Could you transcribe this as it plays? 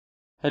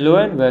Hello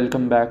and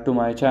welcome back to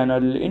my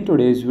channel. In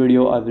today's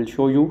video I will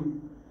show you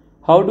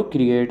how to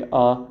create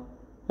a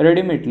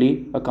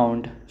Remitly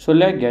account. So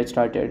let's get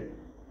started.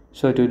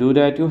 So to do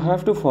that you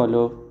have to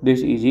follow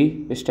this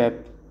easy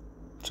step.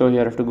 So here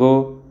you have to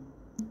go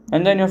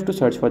and then you have to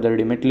search for the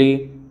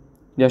Remitly.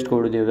 Just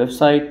go to the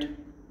website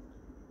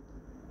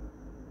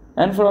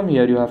and from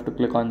here you have to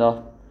click on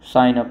the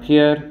sign up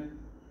here.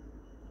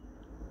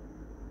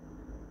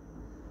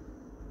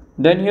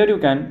 Then here you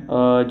can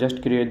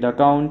just create the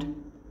account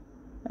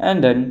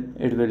and then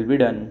it will be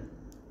done.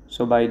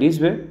 So by this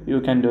way you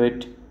can do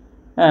it,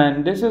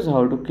 and this is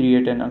how to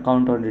create an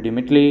account on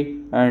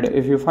Remitly. And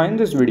if you find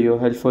this video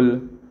helpful,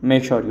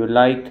 make sure you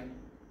like,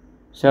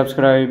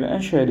 subscribe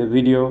and share the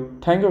video.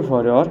 Thank you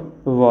for your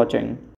watching.